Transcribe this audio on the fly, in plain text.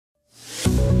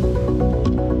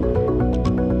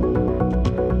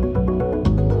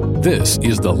This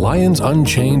is the Lions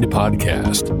Unchained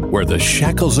podcast, where the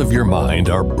shackles of your mind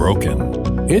are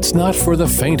broken. It's not for the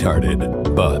faint-hearted,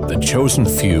 but the chosen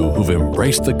few who've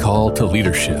embraced the call to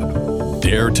leadership,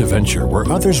 dare to venture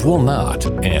where others will not,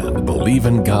 and believe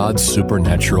in God's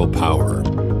supernatural power.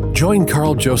 Join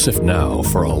Carl Joseph now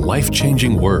for a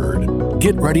life-changing word.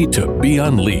 Get ready to be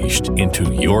unleashed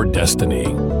into your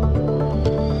destiny.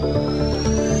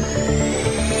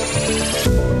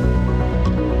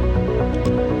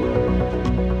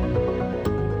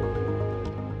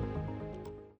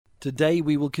 Today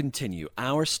we will continue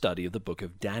our study of the book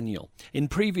of Daniel. In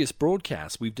previous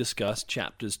broadcasts, we've discussed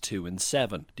chapters 2 and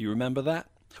 7. Do you remember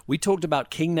that? We talked about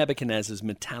King Nebuchadnezzar's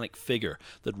metallic figure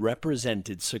that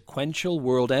represented sequential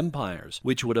world empires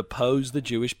which would oppose the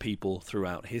Jewish people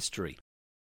throughout history.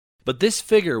 But this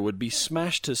figure would be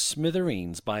smashed to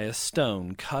smithereens by a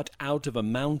stone cut out of a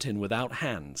mountain without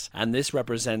hands, and this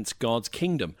represents God's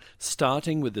kingdom,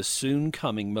 starting with the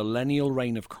soon-coming millennial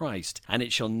reign of Christ, and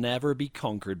it shall never be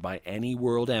conquered by any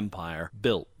world empire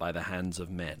built by the hands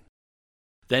of men.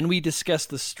 Then we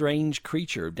discussed the strange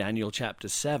creature of Daniel chapter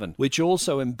 7, which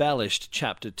also embellished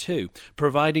chapter 2,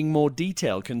 providing more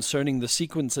detail concerning the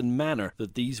sequence and manner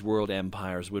that these world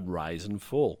empires would rise and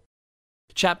fall.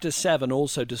 Chapter 7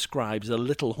 also describes a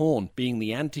little horn, being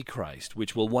the Antichrist,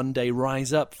 which will one day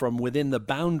rise up from within the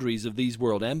boundaries of these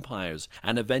world empires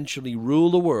and eventually rule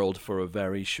the world for a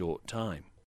very short time.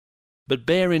 But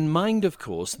bear in mind, of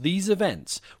course, these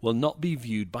events will not be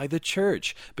viewed by the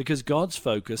church, because God's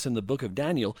focus in the book of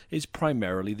Daniel is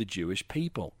primarily the Jewish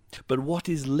people. But what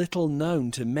is little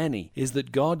known to many is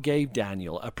that God gave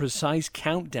Daniel a precise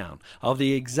countdown of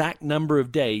the exact number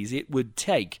of days it would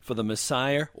take for the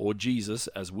Messiah, or Jesus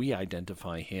as we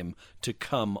identify him, to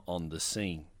come on the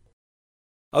scene.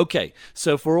 Okay,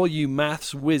 so for all you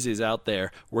maths whizzes out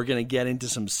there, we're going to get into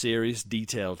some serious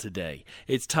detail today.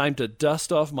 It's time to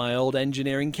dust off my old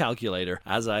engineering calculator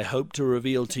as I hope to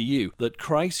reveal to you that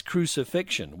Christ's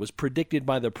crucifixion was predicted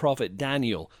by the prophet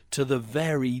Daniel to the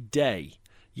very day.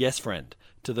 Yes, friend,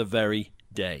 to the very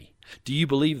day. Do you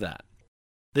believe that?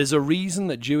 There's a reason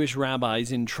that Jewish rabbis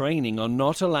in training are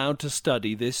not allowed to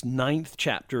study this 9th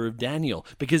chapter of Daniel,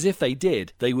 because if they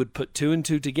did, they would put 2 and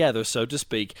 2 together, so to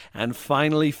speak, and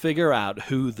finally figure out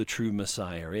who the true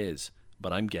Messiah is.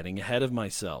 But I'm getting ahead of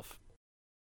myself.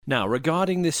 Now,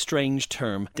 regarding this strange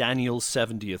term, Daniel's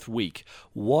 70th week,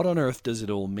 what on earth does it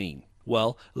all mean?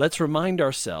 Well, let's remind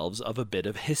ourselves of a bit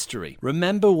of history.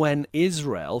 Remember when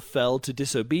Israel fell to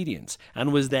disobedience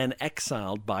and was then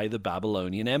exiled by the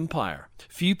Babylonian Empire.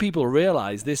 Few people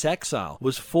realize this exile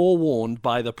was forewarned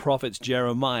by the prophets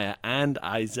Jeremiah and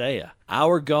Isaiah.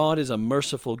 Our God is a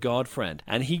merciful God, friend,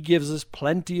 and he gives us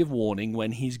plenty of warning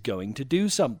when he's going to do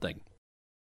something.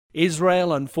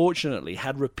 Israel, unfortunately,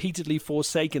 had repeatedly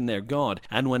forsaken their God,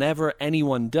 and whenever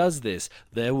anyone does this,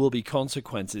 there will be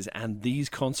consequences, and these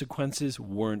consequences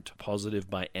weren't positive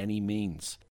by any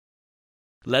means.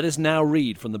 Let us now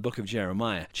read from the book of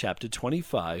Jeremiah, chapter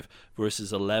 25,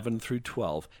 verses 11 through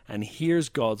 12, and here's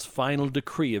God's final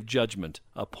decree of judgment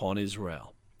upon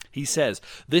Israel. He says,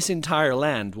 "This entire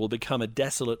land will become a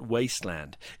desolate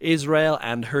wasteland. Israel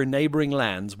and her neighboring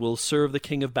lands will serve the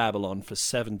king of Babylon for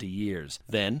 70 years.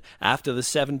 Then, after the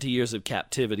 70 years of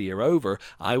captivity are over,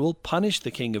 I will punish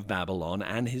the king of Babylon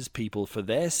and his people for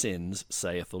their sins,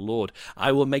 saith the Lord.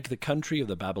 I will make the country of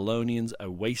the Babylonians a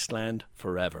wasteland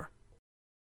forever."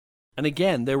 And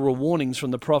again, there were warnings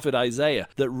from the prophet Isaiah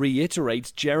that reiterates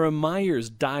Jeremiah's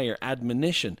dire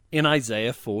admonition in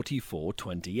Isaiah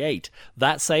 44:28.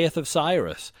 "That saith of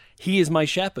Cyrus, He is my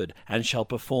shepherd, and shall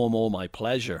perform all my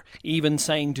pleasure, even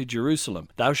saying to Jerusalem,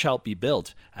 Thou shalt be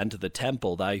built, and to the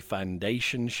temple thy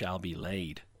foundation shall be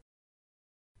laid."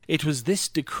 It was this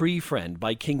decree, friend,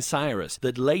 by King Cyrus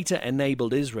that later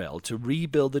enabled Israel to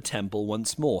rebuild the temple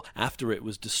once more after it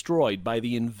was destroyed by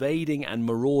the invading and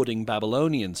marauding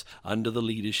Babylonians under the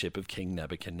leadership of King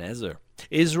Nebuchadnezzar.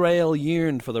 Israel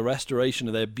yearned for the restoration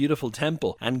of their beautiful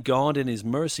temple, and God in his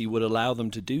mercy would allow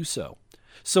them to do so.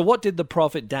 So what did the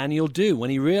prophet Daniel do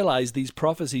when he realized these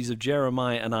prophecies of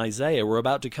Jeremiah and Isaiah were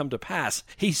about to come to pass?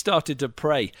 He started to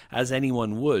pray, as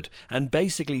anyone would, and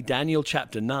basically Daniel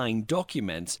chapter 9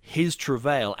 documents his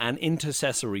travail and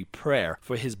intercessory prayer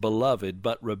for his beloved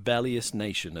but rebellious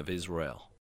nation of Israel.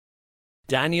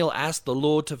 Daniel asked the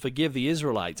Lord to forgive the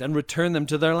Israelites and return them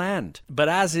to their land. But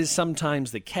as is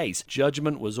sometimes the case,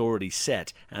 judgment was already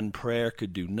set, and prayer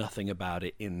could do nothing about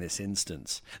it in this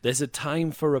instance. There's a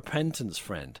time for repentance,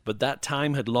 friend, but that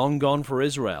time had long gone for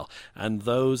Israel, and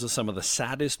those are some of the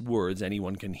saddest words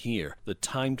anyone can hear. The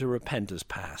time to repent has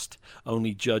passed.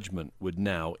 Only judgment would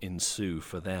now ensue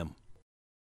for them.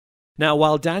 Now,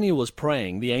 while Daniel was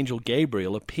praying, the angel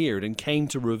Gabriel appeared and came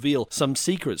to reveal some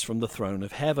secrets from the throne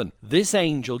of heaven. This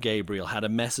angel Gabriel had a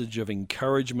message of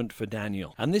encouragement for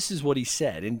Daniel, and this is what he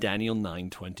said in Daniel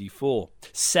 9:24.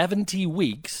 70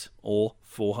 weeks, or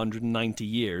 490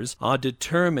 years, are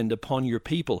determined upon your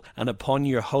people and upon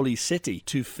your holy city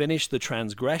to finish the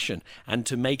transgression and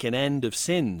to make an end of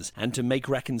sins and to make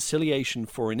reconciliation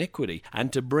for iniquity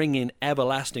and to bring in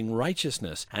everlasting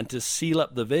righteousness and to seal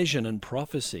up the vision and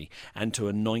prophecy and to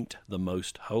anoint the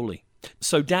most holy.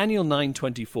 So Daniel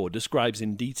 9:24 describes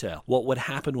in detail what would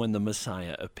happen when the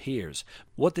Messiah appears.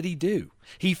 What did he do?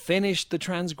 He finished the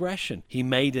transgression. He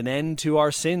made an end to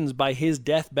our sins by his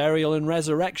death, burial, and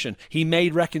resurrection. He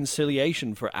made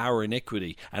reconciliation for our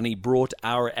iniquity, and he brought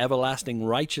our everlasting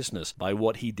righteousness by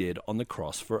what he did on the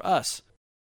cross for us.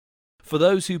 For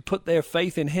those who put their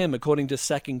faith in him, according to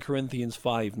 2 Corinthians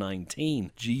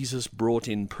 5:19, Jesus brought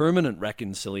in permanent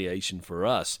reconciliation for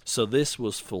us. So this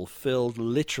was fulfilled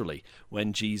literally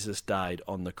when Jesus died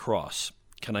on the cross.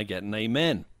 Can I get an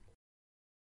amen?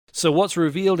 So what's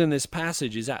revealed in this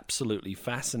passage is absolutely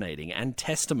fascinating and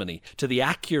testimony to the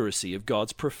accuracy of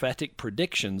God's prophetic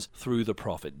predictions through the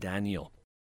prophet Daniel.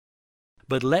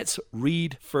 But let's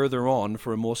read further on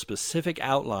for a more specific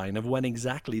outline of when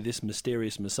exactly this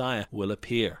mysterious Messiah will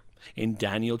appear. In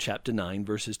Daniel chapter 9,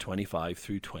 verses 25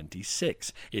 through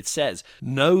 26, it says,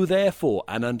 "Know therefore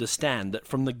and understand that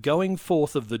from the going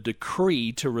forth of the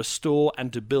decree to restore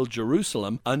and to build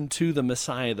Jerusalem unto the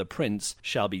Messiah the Prince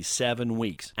shall be 7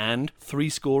 weeks, and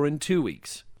 62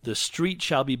 weeks. The street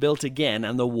shall be built again,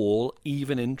 and the wall,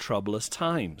 even in troublous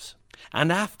times.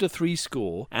 And after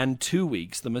 62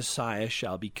 weeks the Messiah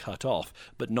shall be cut off,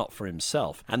 but not for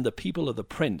himself. And the people of the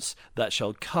prince that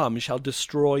shall come shall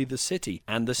destroy the city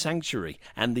and the sanctuary,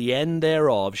 and the end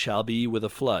thereof shall be with a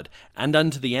flood. And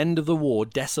unto the end of the war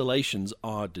desolations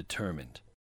are determined."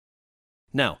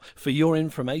 Now, for your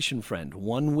information, friend,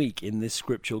 1 week in this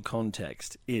scriptural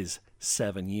context is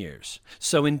 7 years.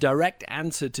 So in direct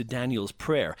answer to Daniel's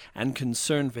prayer and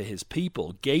concern for his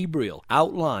people, Gabriel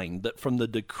outlined that from the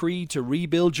decree to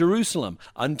rebuild Jerusalem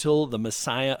until the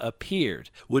Messiah appeared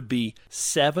would be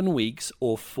 7 weeks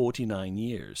or 49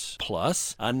 years,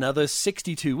 plus another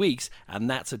 62 weeks, and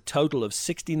that's a total of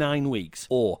 69 weeks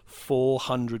or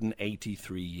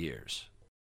 483 years.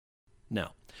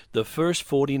 Now, the first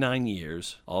 49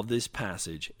 years of this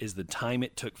passage is the time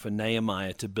it took for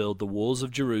Nehemiah to build the walls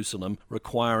of Jerusalem,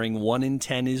 requiring 1 in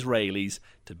 10 Israelis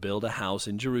to build a house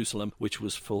in Jerusalem, which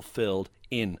was fulfilled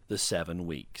in the 7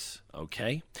 weeks.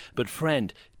 Okay? But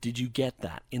friend, did you get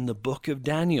that? In the book of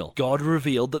Daniel, God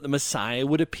revealed that the Messiah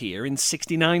would appear in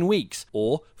 69 weeks,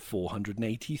 or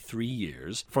 483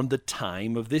 years, from the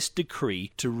time of this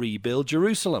decree to rebuild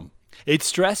Jerusalem. It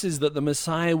stresses that the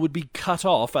Messiah would be cut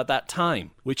off at that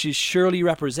time, which is surely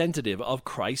representative of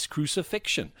Christ's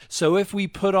crucifixion. So if we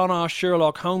put on our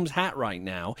Sherlock Holmes hat right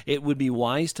now, it would be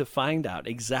wise to find out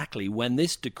exactly when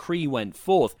this decree went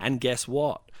forth, and guess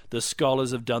what? The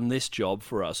scholars have done this job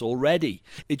for us already.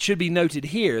 It should be noted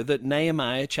here that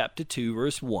Nehemiah chapter 2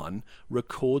 verse 1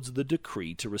 records the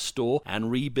decree to restore and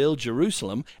rebuild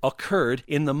Jerusalem occurred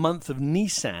in the month of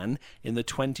Nisan in the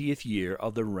 20th year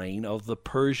of the reign of the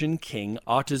Persian king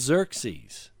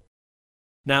Artaxerxes.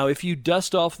 Now, if you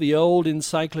dust off the old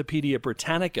Encyclopedia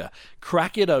Britannica,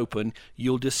 crack it open,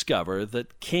 you'll discover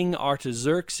that King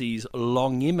Artaxerxes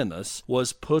Longimanus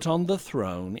was put on the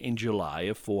throne in July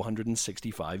of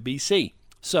 465 BC.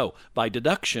 So, by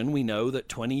deduction, we know that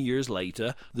 20 years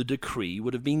later, the decree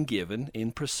would have been given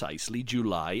in precisely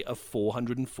July of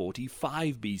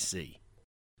 445 BC.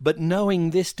 But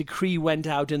knowing this decree went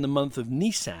out in the month of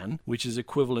Nisan, which is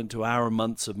equivalent to our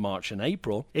months of March and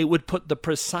April, it would put the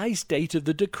precise date of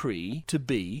the decree to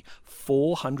be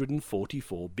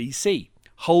 444 BC.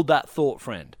 Hold that thought,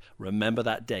 friend. Remember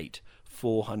that date,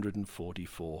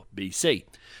 444 BC.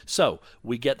 So,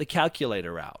 we get the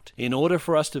calculator out. In order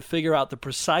for us to figure out the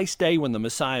precise day when the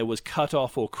Messiah was cut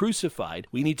off or crucified,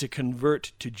 we need to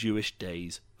convert to Jewish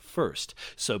days first.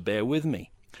 So bear with me.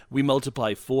 We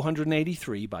multiply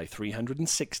 483 by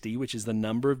 360, which is the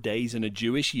number of days in a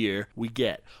Jewish year. We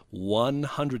get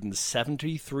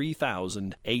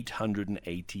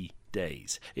 173,880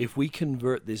 days. If we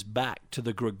convert this back to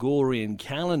the Gregorian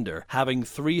calendar, having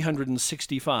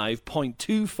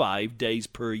 365.25 days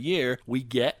per year, we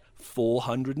get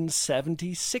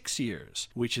 476 years,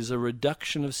 which is a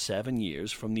reduction of 7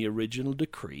 years from the original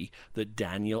decree that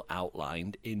Daniel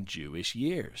outlined in Jewish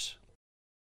years.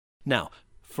 Now,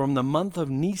 from the month of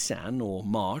Nisan, or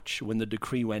March, when the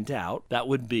decree went out, that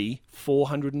would be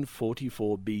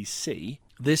 444 BC,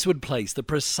 this would place the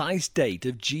precise date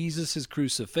of Jesus'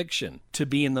 crucifixion to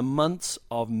be in the months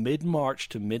of mid-March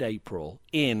to mid-April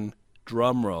in,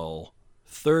 drumroll,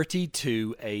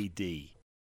 32 AD.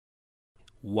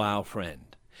 Wow, friend.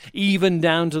 Even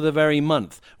down to the very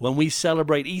month when we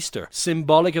celebrate Easter,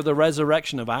 symbolic of the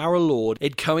resurrection of our Lord,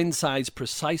 it coincides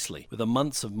precisely with the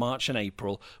months of March and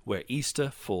April where Easter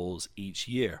falls each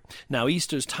year. Now,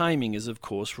 Easter's timing is, of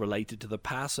course, related to the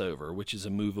Passover, which is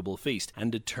a movable feast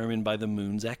and determined by the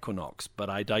moon's equinox. But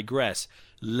I digress.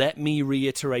 Let me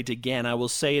reiterate again, I will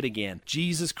say it again.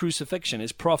 Jesus' crucifixion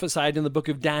is prophesied in the book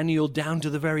of Daniel down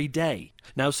to the very day.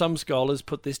 Now, some scholars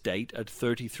put this date at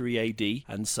 33 AD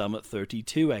and some at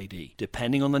 32 AD,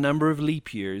 depending on the number of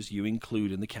leap years you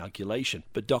include in the calculation.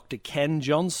 But Dr. Ken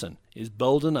Johnson is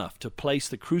bold enough to place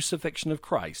the crucifixion of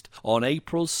Christ on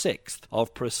April 6th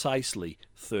of precisely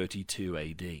 32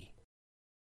 AD.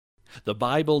 The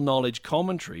Bible Knowledge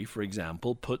Commentary, for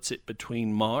example, puts it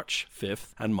between March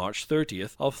 5th and March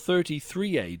 30th of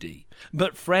 33 AD.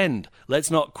 But friend,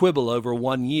 let's not quibble over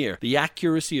 1 year. The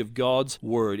accuracy of God's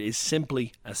word is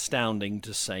simply astounding,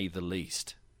 to say the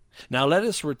least. Now let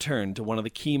us return to one of the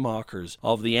key markers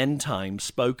of the end times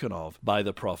spoken of by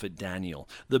the prophet Daniel.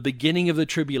 The beginning of the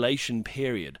tribulation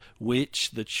period,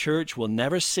 which the church will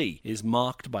never see, is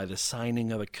marked by the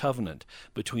signing of a covenant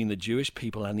between the Jewish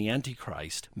people and the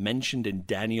Antichrist, mentioned in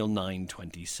Daniel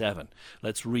 9:27.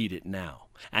 Let's read it now.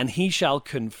 And he shall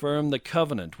confirm the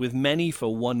covenant with many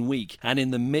for 1 week, and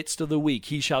in the midst of the week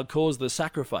he shall cause the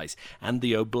sacrifice and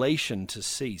the oblation to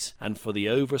cease, and for the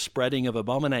overspreading of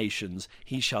abominations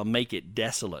he shall make it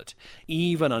desolate,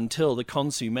 even until the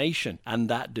consummation, and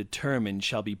that determined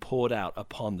shall be poured out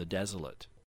upon the desolate.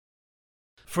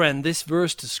 Friend, this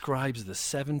verse describes the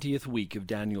 70th week of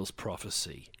Daniel's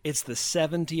prophecy. It's the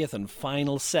 70th and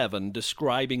final 7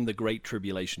 describing the Great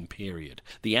Tribulation period.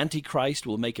 The Antichrist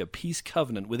will make a peace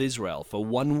covenant with Israel for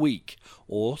 1 week,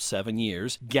 or 7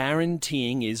 years,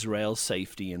 guaranteeing Israel's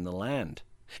safety in the land.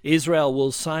 Israel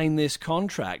will sign this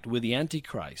contract with the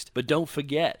Antichrist. But don't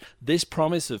forget, this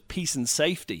promise of peace and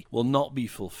safety will not be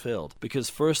fulfilled, because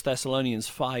 1 Thessalonians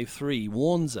 5:3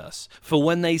 warns us, "For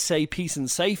when they say peace and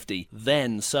safety,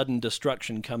 then sudden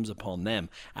destruction comes upon them,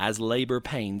 as labor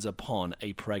pains upon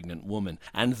a pregnant woman,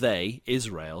 and they,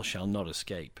 Israel, shall not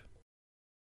escape."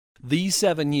 These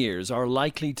 7 years are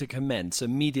likely to commence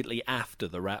immediately after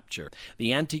the rapture.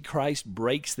 The Antichrist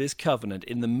breaks this covenant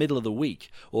in the middle of the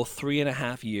week, or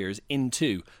 3.5 years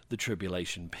into the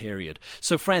tribulation period.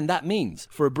 So friend, that means,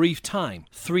 for a brief time,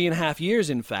 3.5 years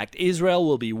in fact, Israel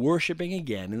will be worshiping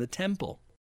again in the temple.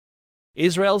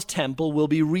 Israel's temple will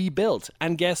be rebuilt,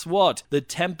 and guess what? The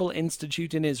Temple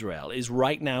Institute in Israel is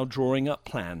right now drawing up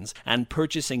plans and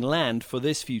purchasing land for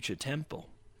this future temple.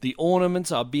 The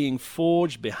ornaments are being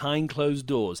forged behind closed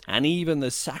doors, and even the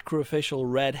sacrificial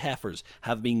red heifers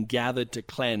have been gathered to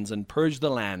cleanse and purge the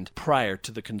land prior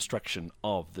to the construction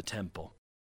of the temple.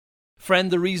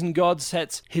 Friend, the reason God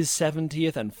sets his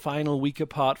 70th and final week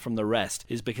apart from the rest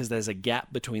is because there's a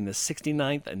gap between the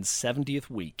 69th and 70th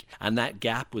week, and that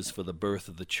gap was for the birth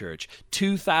of the church.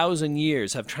 2,000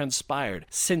 years have transpired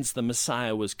since the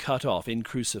Messiah was cut off in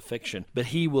crucifixion, but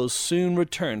he will soon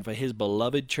return for his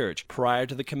beloved church prior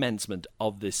to the commencement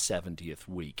of this 70th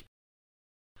week.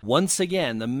 Once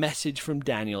again, the message from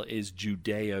Daniel is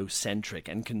Judeo-centric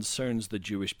and concerns the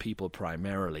Jewish people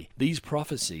primarily. These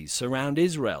prophecies surround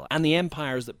Israel and the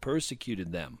empires that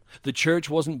persecuted them. The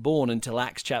church wasn't born until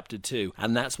Acts chapter 2,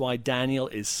 and that's why Daniel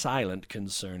is silent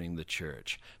concerning the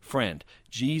church. Friend,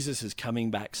 Jesus is coming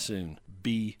back soon.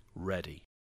 Be ready.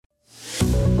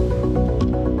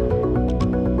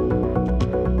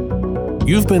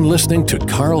 You've been listening to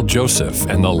Carl Joseph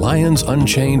and the Lions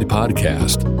Unchained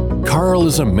podcast. Carl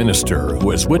is a minister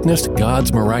who has witnessed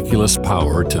God's miraculous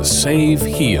power to save,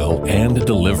 heal, and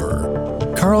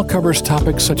deliver. Carl covers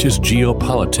topics such as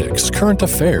geopolitics, current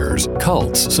affairs,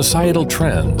 cults, societal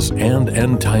trends, and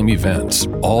end-time events,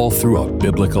 all through a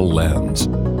biblical lens.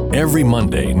 Every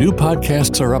Monday, new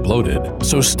podcasts are uploaded,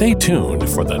 so stay tuned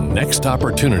for the next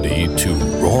opportunity to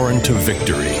roar into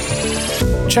victory.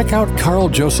 Check out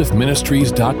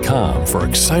carljosephministries.com for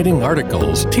exciting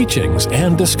articles, teachings,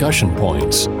 and discussion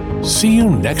points. See you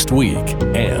next week,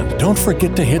 and don't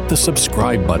forget to hit the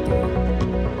subscribe button.